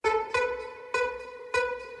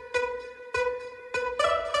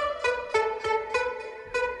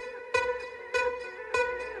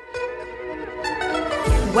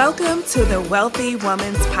Welcome to the Wealthy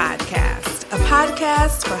Woman's Podcast, a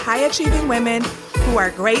podcast for high-achieving women who are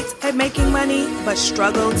great at making money but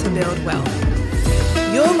struggle to build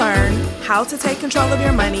wealth. You'll learn how to take control of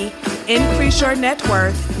your money, increase your net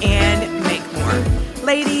worth, and make more.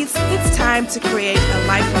 Ladies, it's time to create a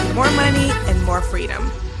life with more money and more freedom.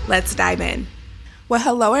 Let's dive in. Well,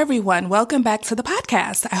 hello, everyone. Welcome back to the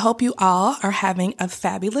podcast. I hope you all are having a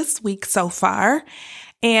fabulous week so far.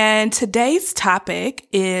 And today's topic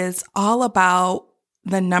is all about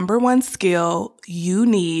the number one skill you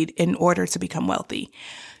need in order to become wealthy.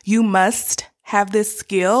 You must have this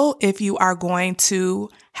skill if you are going to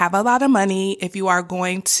have a lot of money, if you are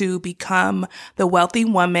going to become the wealthy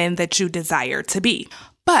woman that you desire to be.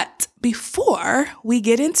 But before we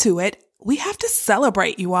get into it, we have to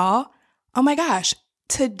celebrate, you all. Oh my gosh.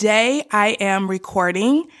 Today I am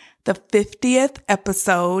recording the 50th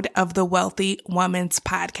episode of the Wealthy Woman's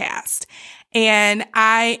Podcast. And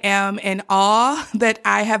I am in awe that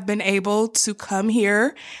I have been able to come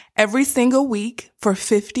here every single week for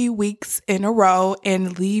 50 weeks in a row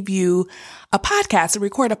and leave you a podcast,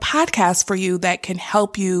 record a podcast for you that can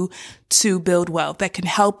help you to build wealth, that can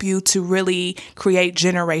help you to really create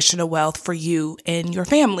generational wealth for you and your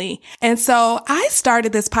family. And so I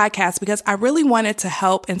started this podcast because I really wanted to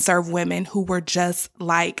help and serve women who were just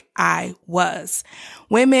like I was.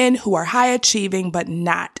 Women who are high achieving, but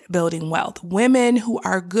not building wealth. Women who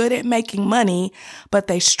are good at making money, but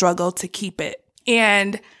they struggle to keep it.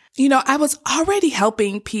 And I was already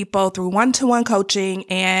helping people through one-to-one coaching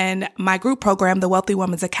and my group program, the Wealthy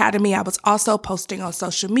Woman's Academy. I was also posting on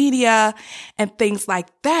social media and things like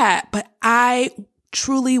that. But I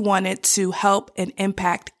truly wanted to help and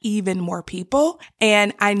impact even more people.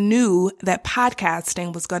 And I knew that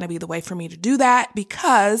podcasting was going to be the way for me to do that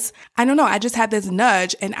because, I just had this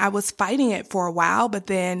nudge and I was fighting it for a while. But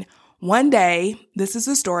then one day, this is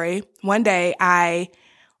the story, one day I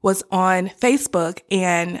was on Facebook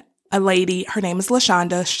and a lady, her name is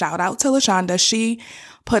LaShonda, shout out to LaShonda. She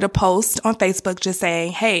put a post on Facebook just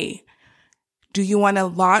saying, hey, do you want to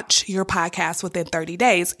launch your podcast within 30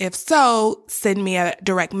 days? If so, send me a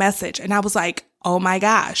direct message. And I was like, oh my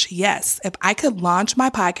gosh, yes. If I could launch my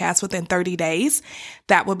podcast within 30 days,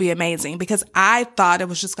 that would be amazing because I thought it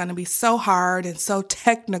was just going to be so hard and so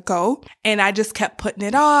technical. And I just kept putting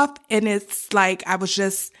it off. And it's like I was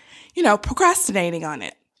just, procrastinating on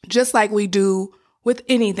it, just like we do with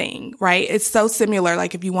anything, right? It's so similar.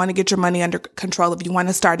 Like if you want to get your money under control, if you want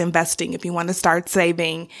to start investing, if you want to start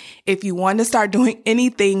saving, if you want to start doing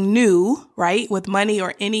anything new, right, with money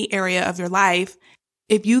or any area of your life,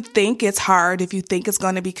 if you think it's hard, if you think it's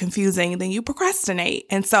going to be confusing, then you procrastinate.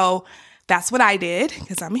 And so that's what I did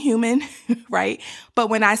because I'm a human, right? But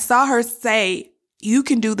when I saw her say, you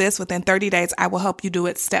can do this within 30 days, I will help you do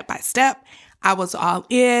it step by step. I was all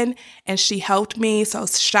in and she helped me. So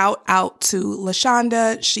shout out to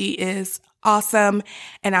LaShonda. She is awesome.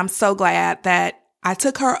 And I'm so glad that I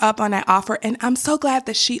took her up on that offer. And I'm so glad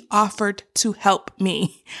that she offered to help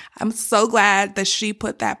me. I'm so glad that she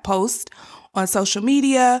put that post on social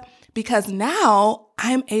media because now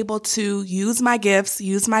I'm able to use my gifts,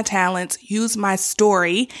 use my talents, use my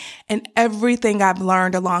story and everything I've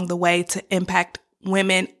learned along the way to impact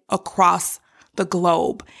women across the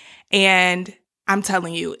globe. And I'm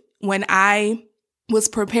telling you, when I was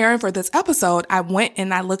preparing for this episode, I went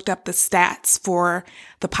and I looked up the stats for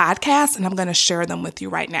the podcast, and I'm going to share them with you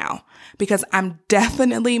right now because I'm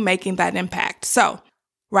definitely making that impact. So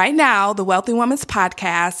right now, the Wealthy Woman's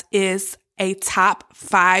Podcast is a top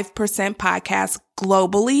 5% podcast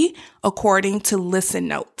globally, according to Listen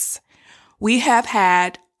Notes. We have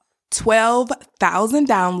had 12,000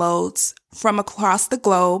 downloads from across the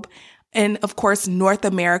globe. And of course, North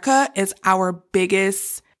America is our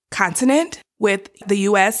biggest continent, with the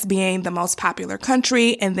US being the most popular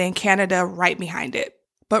country and then Canada right behind it.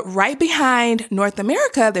 But right behind North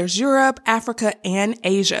America, there's Europe, Africa, and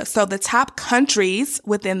Asia. So the top countries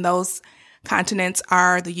within those continents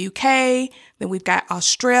are the UK, then we've got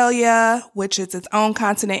Australia, which is its own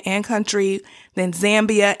continent and country, then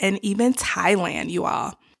Zambia, and even Thailand, you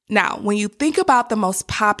all. Now, when you think about the most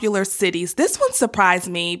popular cities, this one surprised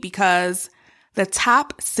me because the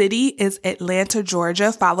top city is Atlanta,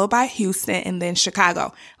 Georgia, followed by Houston and then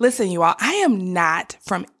Chicago. Listen, you all, I am not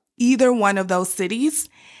from either one of those cities,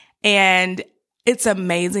 and it's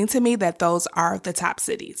amazing to me that those are the top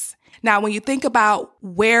cities. Now, when you think about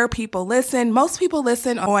where people listen, most people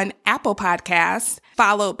listen on Apple Podcasts,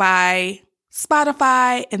 followed by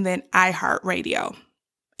Spotify and then iHeartRadio.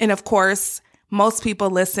 And of course, most people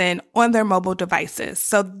listen on their mobile devices.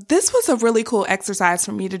 So this was a really cool exercise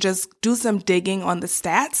for me to just do some digging on the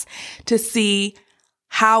stats to see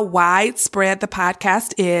how widespread the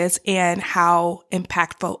podcast is and how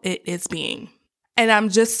impactful it is being. And I'm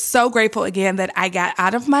just so grateful again that I got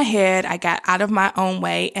out of my head, I got out of my own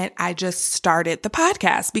way, and I just started the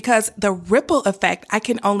podcast, because the ripple effect, I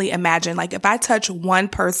can only imagine. Like if I touch one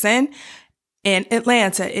person in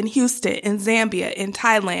Atlanta, in Houston, in Zambia, in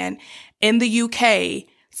Thailand, in the UK,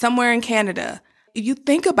 somewhere in Canada, if you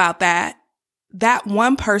think about that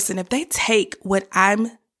one person, if they take what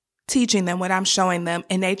I'm teaching them, what I'm showing them,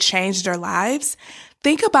 and they change their lives,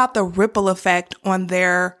 think about the ripple effect on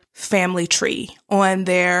their family tree, on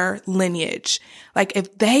their lineage. Like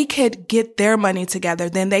if they could get their money together,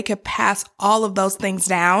 then they could pass all of those things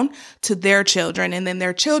down to their children, and then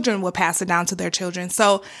their children will pass it down to their children.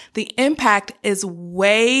 So the impact is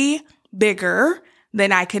way bigger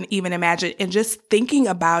than I can even imagine. And just thinking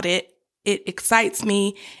about it, it excites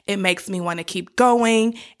me. It makes me want to keep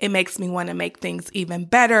going. It makes me want to make things even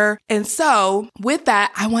better. And so with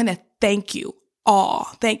that, I want to thank you all.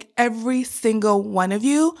 Thank every single one of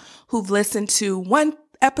you who've listened to one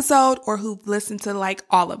episode or who've listened to like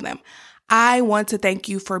all of them. I want to thank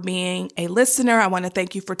you for being a listener. I want to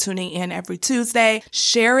thank you for tuning in every Tuesday.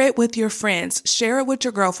 Share it with your friends. Share it with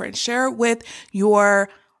your girlfriend. Share it with your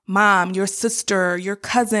mom, your sister, your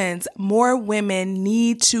cousins. More women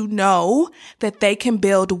need to know that they can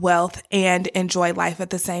build wealth and enjoy life at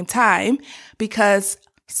the same time, because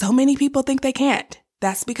so many people think they can't.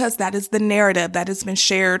 That's because that is the narrative that has been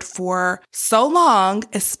shared for so long,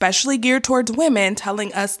 especially geared towards women,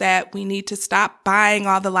 telling us that we need to stop buying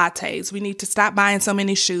all the lattes. We need to stop buying so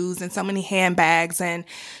many shoes and so many handbags and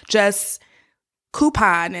just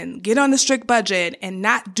coupon and get on a strict budget and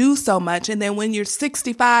not do so much. And then when you're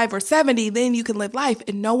 65 or 70, then you can live life.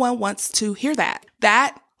 And no one wants to hear that.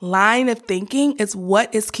 That line of thinking is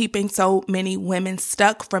what is keeping so many women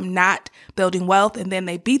stuck from not building wealth. And then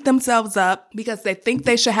they beat themselves up because they think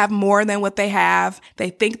they should have more than what they have. They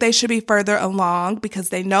think they should be further along because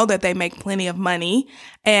they know that they make plenty of money.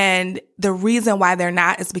 And the reason why they're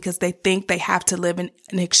not is because they think they have to live in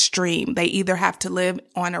an extreme. They either have to live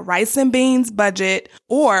on a rice and beans budget,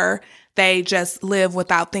 or they just live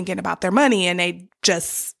without thinking about their money and they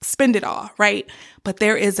just spend it all, right? But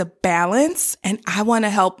there is a balance, and I want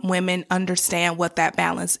to help women understand what that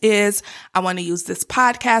balance is. I want to use this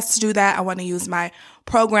podcast to do that. I want to use my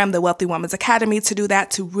program, the Wealthy Woman's Academy, to do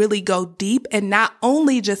that, to really go deep and not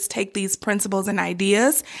only just take these principles and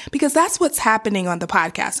ideas, because that's what's happening on the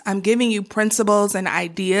podcast. I'm giving you principles and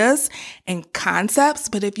ideas and concepts,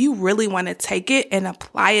 but if you really want to take it and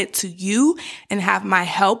apply it to you and have my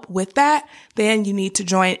help with that, then you need to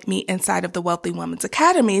join me inside of the Wealthy Woman's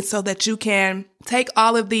Academy so that you can take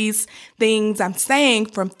all of these things I'm saying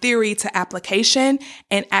from theory to application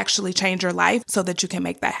and actually change your life so that you can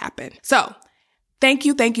make that happen. So thank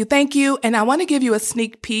you, thank you, thank you. And I want to give you a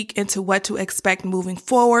sneak peek into what to expect moving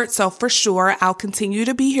forward. So for sure, I'll continue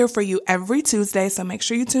to be here for you every Tuesday. So make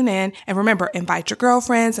sure you tune in. And remember, invite your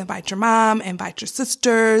girlfriends, invite your mom, invite your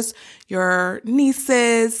sisters, your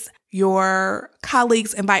nieces, your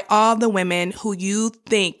colleagues, invite all the women who you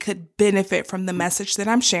think could benefit from the message that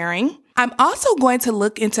I'm sharing. I'm also going to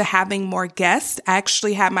look into having more guests. I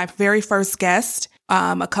actually had my very first guest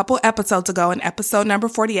a couple episodes ago. In episode number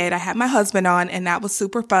 48, I had my husband on, and that was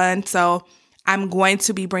super fun. So I'm going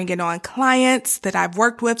to be bringing on clients that I've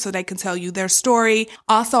worked with so they can tell you their story.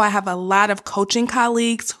 Also, I have a lot of coaching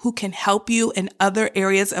colleagues who can help you in other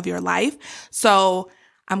areas of your life. So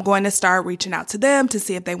I'm going to start reaching out to them to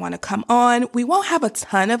see if they want to come on. We won't have a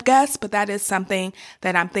ton of guests, but that is something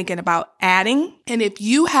that I'm thinking about adding. And if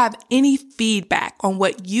you have any feedback on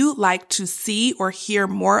what you'd like to see or hear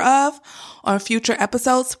more of on future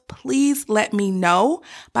episodes, please let me know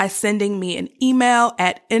by sending me an email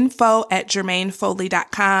at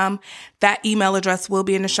info@jermainefoley.com. That email address will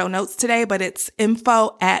be in the show notes today, but it's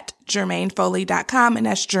info@jermainefoley.com, and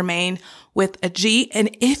that's Jermaine with a G.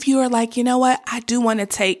 And if you are like, you know what, I do want to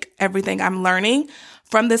take everything I'm learning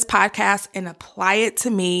from this podcast and apply it to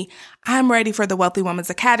me, I'm ready for the Wealthy Woman's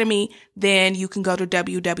Academy, then you can go to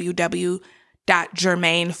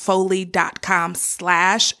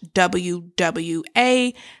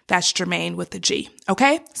www.jermainefoley.com/WWA. That's Jermaine with a G.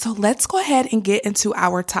 Okay. So let's go ahead and get into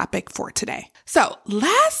our topic for today. So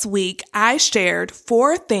last week I shared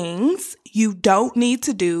 4 things you don't need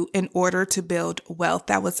to do in order to build wealth.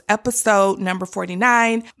 That was episode number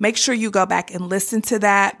 49. Make sure you go back and listen to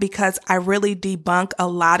that, because I really debunk a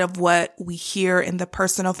lot of what we hear in the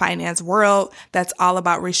personal finance world that's all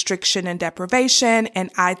about restriction and deprivation.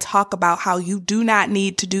 And I talk about how you do not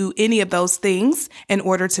need to do any of those things in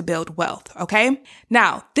order to build wealth. Okay.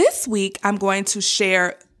 Now, this week, I'm going to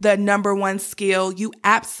share the number one skill you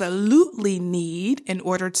absolutely need in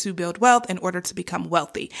order to build wealth, in order to become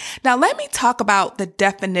wealthy. Now, let me talk about the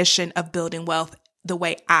definition of building wealth the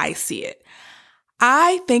way I see it.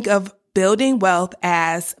 I think of building wealth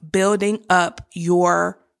as building up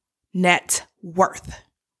your net worth,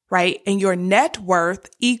 right? And your net worth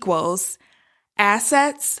equals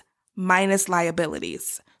assets minus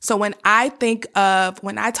liabilities. So when I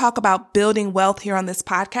talk about building wealth here on this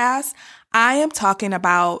podcast, I am talking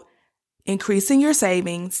about increasing your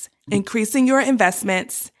savings, increasing your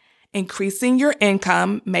investments, increasing your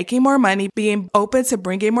income, making more money, being open to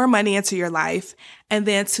bringing more money into your life, and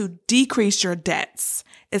then to decrease your debts,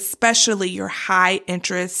 especially your high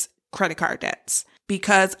interest credit card debts.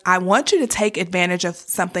 Because I want you to take advantage of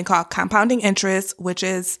something called compounding interest, which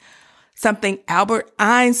is something Albert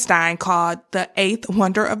Einstein called the eighth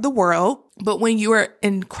wonder of the world. But when you are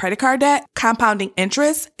in credit card debt, compounding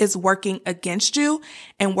interest is working against you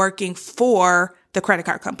and working for the credit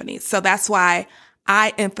card companies. So that's why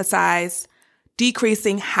I emphasize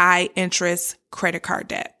decreasing high interest credit card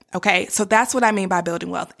debt. Okay. So that's what I mean by building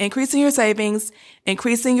wealth: increasing your savings,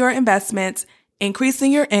 increasing your investments,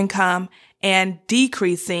 increasing your income, and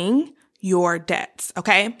decreasing your debts.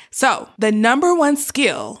 Okay. So the number one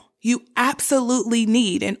skill you absolutely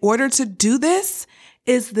need in order to do this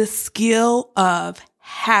is the skill of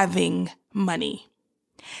having money.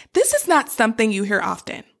 This is not something you hear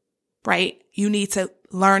often, right? You need to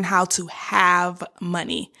learn how to have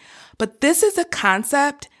money. But this is a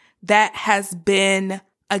concept that has been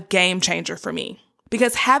a game changer for me,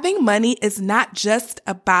 because having money is not just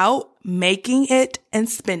about making it and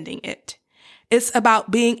spending it. It's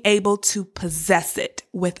about being able to possess it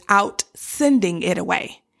without sending it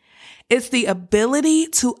away. It's the ability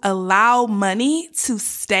to allow money to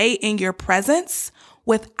stay in your presence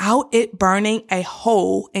without it burning a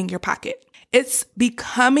hole in your pocket. It's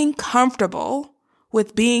becoming comfortable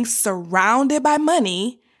with being surrounded by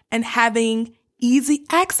money and having easy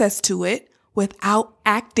access to it without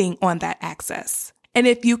acting on that access. And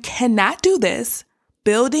if you cannot do this,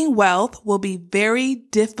 building wealth will be very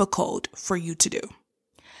difficult for you to do.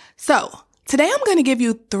 So, today I'm going to give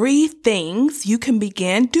you 3 things you can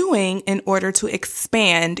begin doing in order to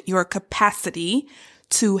expand your capacity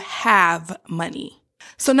to have money.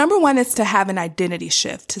 So number 1 is to have an identity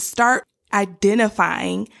shift, to start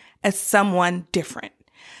identifying as someone different.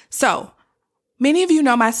 So many of you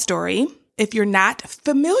know my story. If you're not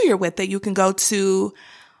familiar with it, you can go to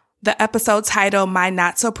the episode titled My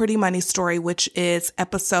Not So Pretty Money Story, which is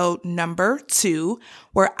episode number 2,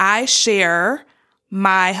 where I share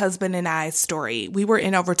my husband and I's story. We were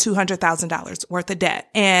in over $200,000 worth of debt,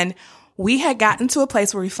 and we had gotten to a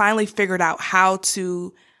place where we finally figured out how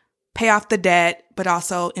to pay off the debt, but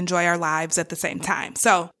also enjoy our lives at the same time.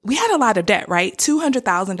 So we had a lot of debt, right?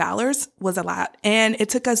 $200,000 was a lot, and it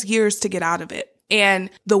took us years to get out of it. And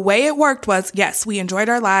the way it worked was, yes, we enjoyed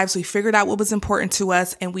our lives. We figured out what was important to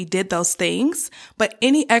us, and we did those things. But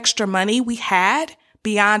any extra money we had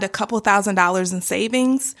beyond a couple $1,000s in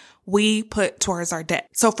savings, we put towards our debt.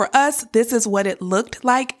 So for us, this is what it looked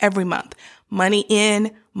like every month: money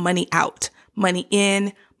in, money out, money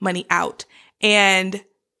in, money out. And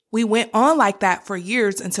we went on like that for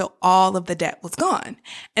years until all of the debt was gone.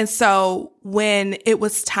 And so when it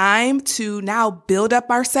was time to now build up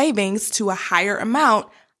our savings to a higher amount,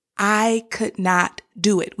 I could not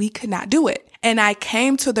do it. We could not do it. And I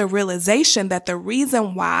came to the realization that the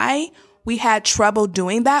reason why we had trouble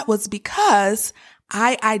doing that was because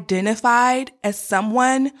I identified as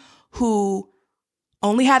someone who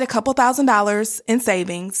only had a couple $1,000s in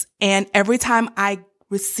savings, and every time I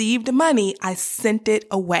received money, I sent it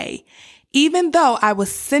away. Even though I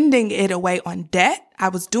was sending it away on debt, I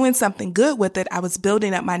was doing something good with it, I was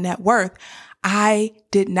building up my net worth, I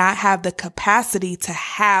did not have the capacity to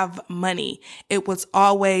have money. It was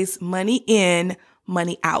always money in,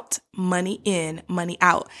 money out, money in, money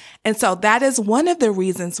out. And so that is one of the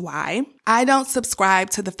reasons why I don't subscribe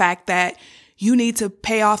to the fact that you need to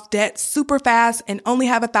pay off debt super fast and only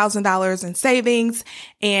have $1,000 in savings,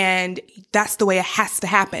 and that's the way it has to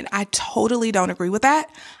happen. I totally don't agree with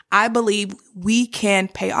that. I believe we can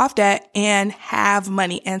pay off debt and have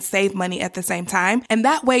money and save money at the same time. And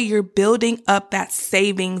that way you're building up that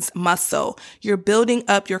savings muscle. You're building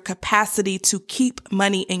up your capacity to keep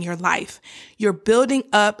money in your life. You're building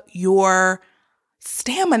up your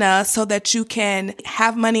stamina so that you can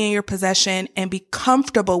have money in your possession and be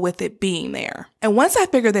comfortable with it being there. And once I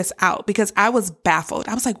figured this out, because I was baffled,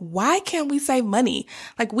 I was like, why can't we save money?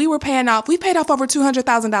 Like we paid off over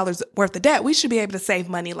 $200,000 worth of debt. We should be able to save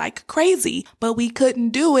money like crazy, but we couldn't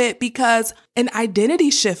do it because an identity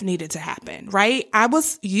shift needed to happen, right? I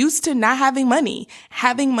was used to not having money.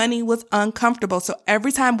 Having money was uncomfortable. So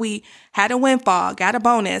every time we had a windfall, got a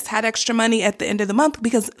bonus, had extra money at the end of the month,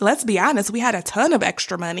 because let's be honest, we had a ton of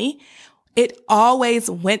extra money, it always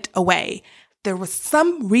went away. There was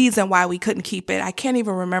some reason why we couldn't keep it. I can't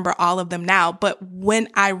even remember all of them now. But when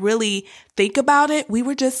I really think about it, we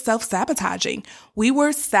were just self-sabotaging. We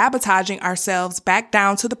were sabotaging ourselves back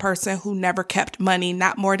down to the person who never kept money,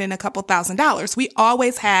 not more than a couple $1,000s. We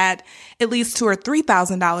always had at least $2,000 or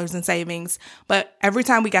 $3,000 in savings. But every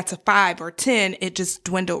time we got to 5 or 10, it just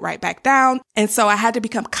dwindled right back down. And so I had to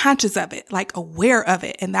become conscious of it, like aware of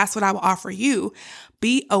it. And that's what I will offer you.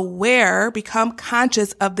 Be aware, become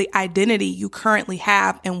conscious of the identity you currently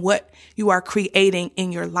have and what you are creating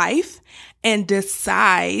in your life, and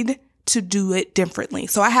decide to do it differently.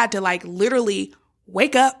 So I had to literally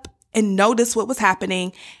wake up and notice what was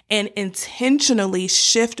happening and intentionally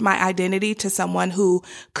shift my identity to someone who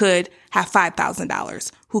could have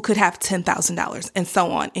 $5,000, who could have $10,000, and so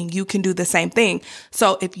on. And you can do the same thing.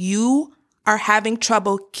 So if you are having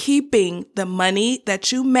trouble keeping the money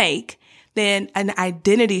that you make, then an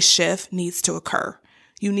identity shift needs to occur.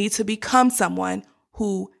 You need to become someone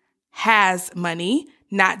who has money,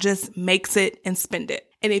 not just makes it and spend it.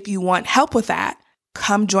 And if you want help with that,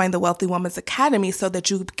 come join the Wealthy Woman's Academy so that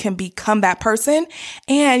you can become that person,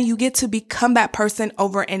 and you get to become that person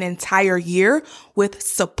over an entire year with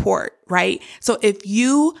support, right? So if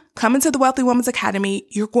you come into the Wealthy Woman's Academy,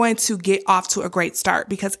 you're going to get off to a great start,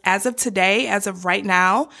 because as of today, as of right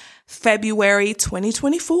now, February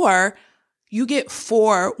 2024, you get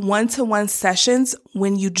 4 one-to-one sessions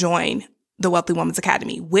when you join the Wealthy Woman's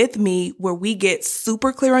Academy with me, where we get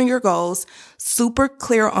super clear on your goals, super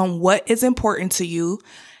clear on what is important to you,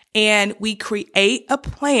 and we create a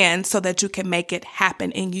plan so that you can make it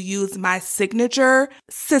happen. And you use my signature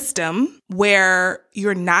system where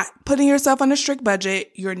you're not putting yourself on a strict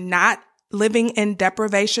budget, you're not living in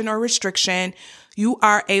deprivation or restriction. You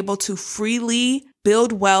are able to freely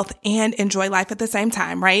build wealth and enjoy life at the same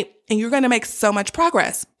time, right? And you're going to make so much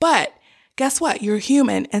progress. But guess what? You're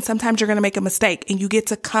human, and sometimes you're going to make a mistake, and you get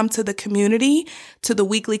to come to the community, to the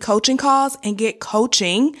weekly coaching calls, and get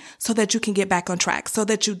coaching so that you can get back on track, so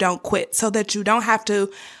that you don't quit, so that you don't have to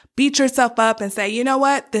beat yourself up and say, you know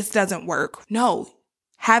what? This doesn't work. No.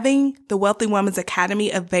 Having the Wealthy Woman's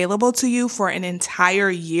Academy available to you for an entire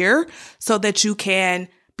year so that you can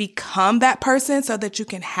become that person, so that you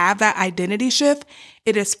can have that identity shift,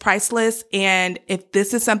 it is priceless. And if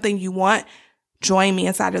this is something you want, join me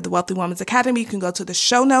inside of the Wealthy Woman's Academy. You can go to the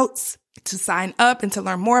show notes to sign up and to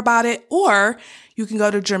learn more about it, or you can go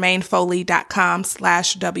to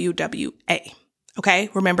jermainefoley.com/WWA. Okay.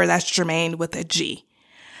 Remember, that's Jermaine with a G.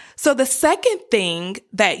 So the second thing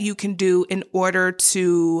that you can do in order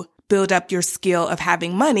to build up your skill of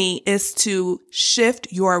having money is to shift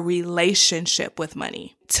your relationship with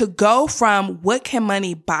money. To go from what can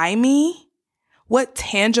money buy me? What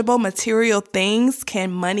tangible material things can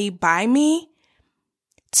money buy me?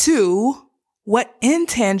 To what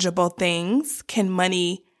intangible things can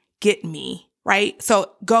money get me, right?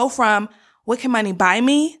 So go from what can money buy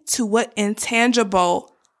me to what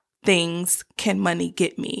intangible things can money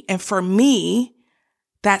get me? And for me,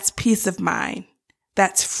 that's peace of mind.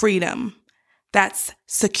 That's freedom. That's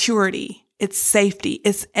security. It's safety.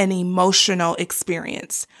 It's an emotional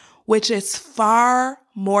experience, which is far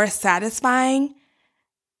more satisfying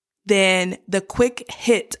than the quick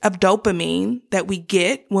hit of dopamine that we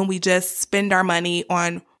get when we just spend our money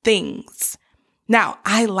on things. Now,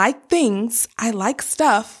 I like things. I like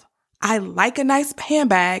stuff. I like a nice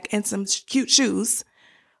handbag and some cute shoes,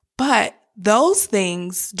 but those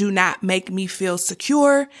things do not make me feel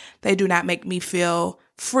secure. They do not make me feel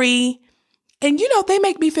free. And, they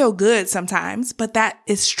make me feel good sometimes, but that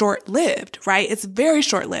is short-lived, right? It's very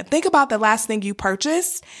short-lived. Think about the last thing you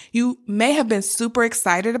purchased. You may have been super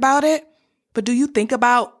excited about it, but do you think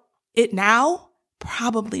about it now?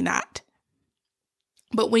 Probably not.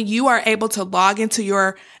 But when you are able to log into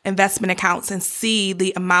your investment accounts and see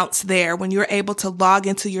the amounts there, when you're able to log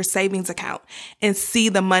into your savings account and see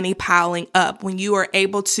the money piling up, when you are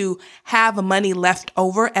able to have money left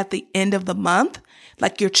over at the end of the month,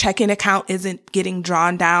 like your checking account isn't getting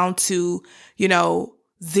drawn down to,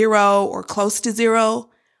 0 or close to 0,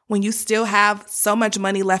 when you still have so much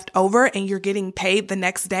money left over and you're getting paid the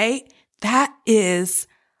next day, that is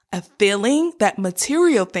a feeling that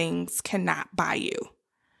material things cannot buy you.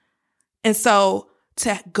 And so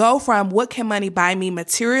to go from what can money buy me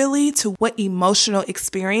materially to what emotional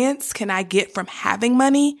experience can I get from having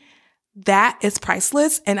money, that is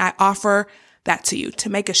priceless. And I offer that to you to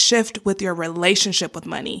make a shift with your relationship with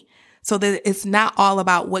money so that it's not all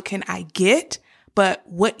about what can I get, but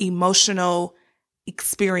what emotional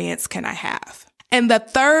experience can I have. And the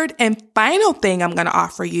third and final thing I'm going to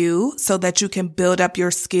offer you so that you can build up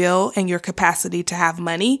your skill and your capacity to have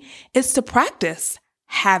money is to practice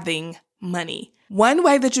having money. One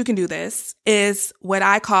way that you can do this is what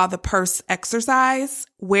I call the purse exercise,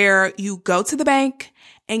 where you go to the bank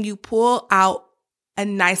and you pull out a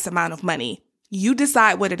nice amount of money. You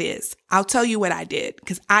decide what it is. I'll tell you what I did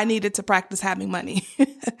because I needed to practice having money.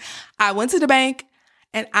 I went to the bank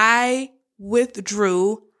and I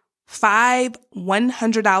withdrew 5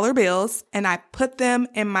 $100 bills and I put them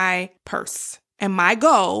in my purse. And my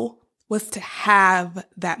goal was to have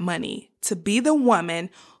that money, to be the woman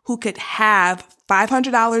who could have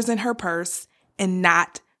 $500 in her purse and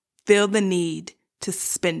not feel the need to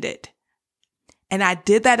spend it. And I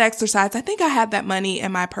did that exercise. I think I had that money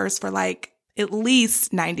in my purse for like at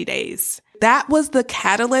least 90 days. That was the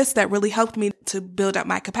catalyst that really helped me to build up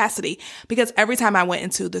my capacity, because every time I went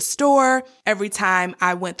into the store, every time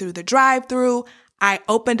I went through the drive-through, I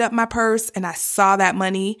opened up my purse and I saw that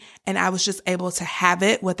money and I was just able to have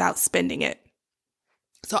it without spending it.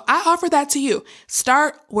 So I offer that to you.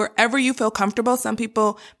 Start wherever you feel comfortable. Some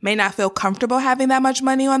people may not feel comfortable having that much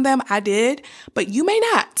money on them. I did, but you may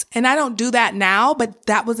not. And I don't do that now, but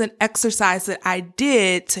that was an exercise that I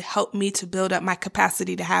did to help me to build up my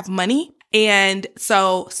capacity to have money. And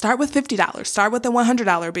so start with $50. Start with a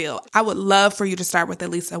 $100 bill. I would love for you to start with at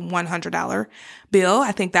least a $100 bill.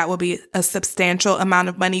 I think that will be a substantial amount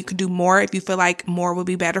of money. You can do more if you feel like more will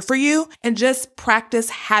be better for you. And just practice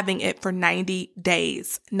having it for 90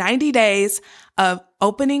 days. 90 days of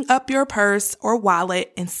opening up your purse or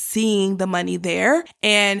wallet and seeing the money there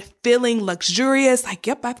and feeling luxurious. Like,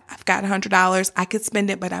 yep, I've got $100. I could spend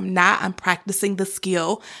it, but I'm not. I'm practicing the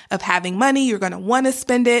skill of having money. You're going to want to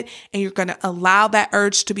spend it and you're going to allow that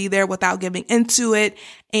urge to be there without giving into it.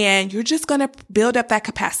 And you're just going to build up that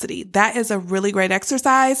capacity. That is a really great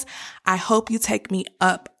exercise. I hope you take me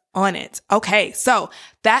up on it. Okay, so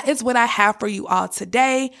that is what I have for you all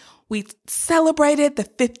today. We celebrated the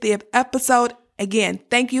 50th episode. Again,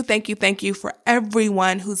 thank you for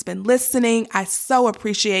everyone who's been listening. I so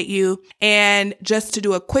appreciate you. And just to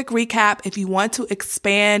do a quick recap, if you want to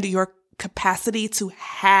expand your capacity to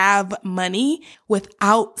have money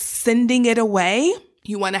without sending it away,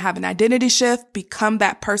 you want to have an identity shift, become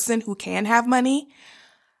that person who can have money.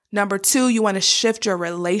 Number 2, you want to shift your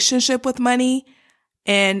relationship with money.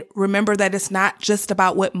 And remember that it's not just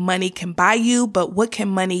about what money can buy you, but what can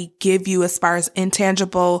money give you as far as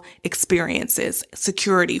intangible experiences,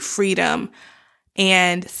 security, freedom,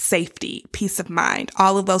 and safety, peace of mind.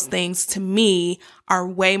 All of those things to me are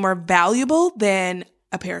way more valuable than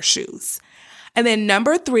a pair of shoes. And then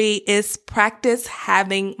number 3 is practice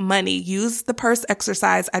having money. Use the purse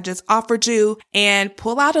exercise I just offered you and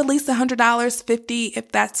pull out at least $100, $50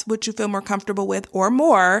 if that's what you feel more comfortable with or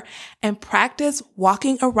more, and practice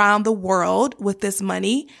walking around the world with this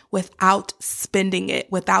money without spending it,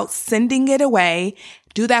 without sending it away.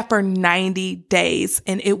 Do that for 90 days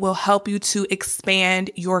and it will help you to expand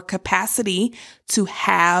your capacity to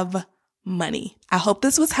have money. I hope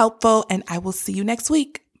this was helpful and I will see you next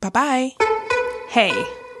week. Bye-bye. Hey,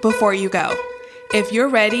 before you go, if you're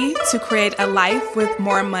ready to create a life with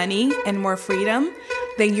more money and more freedom,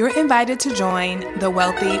 then you're invited to join the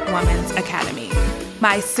Wealthy Woman's Academy,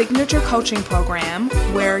 my signature coaching program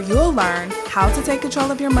where you'll learn how to take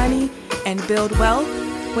control of your money and build wealth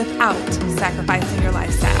without sacrificing your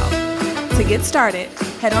lifestyle. To get started,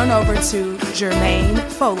 head on over to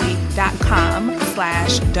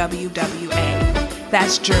jermainefoley.com/WWA.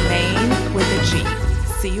 That's Jermaine with a G.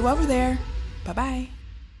 See you over there. Bye-bye.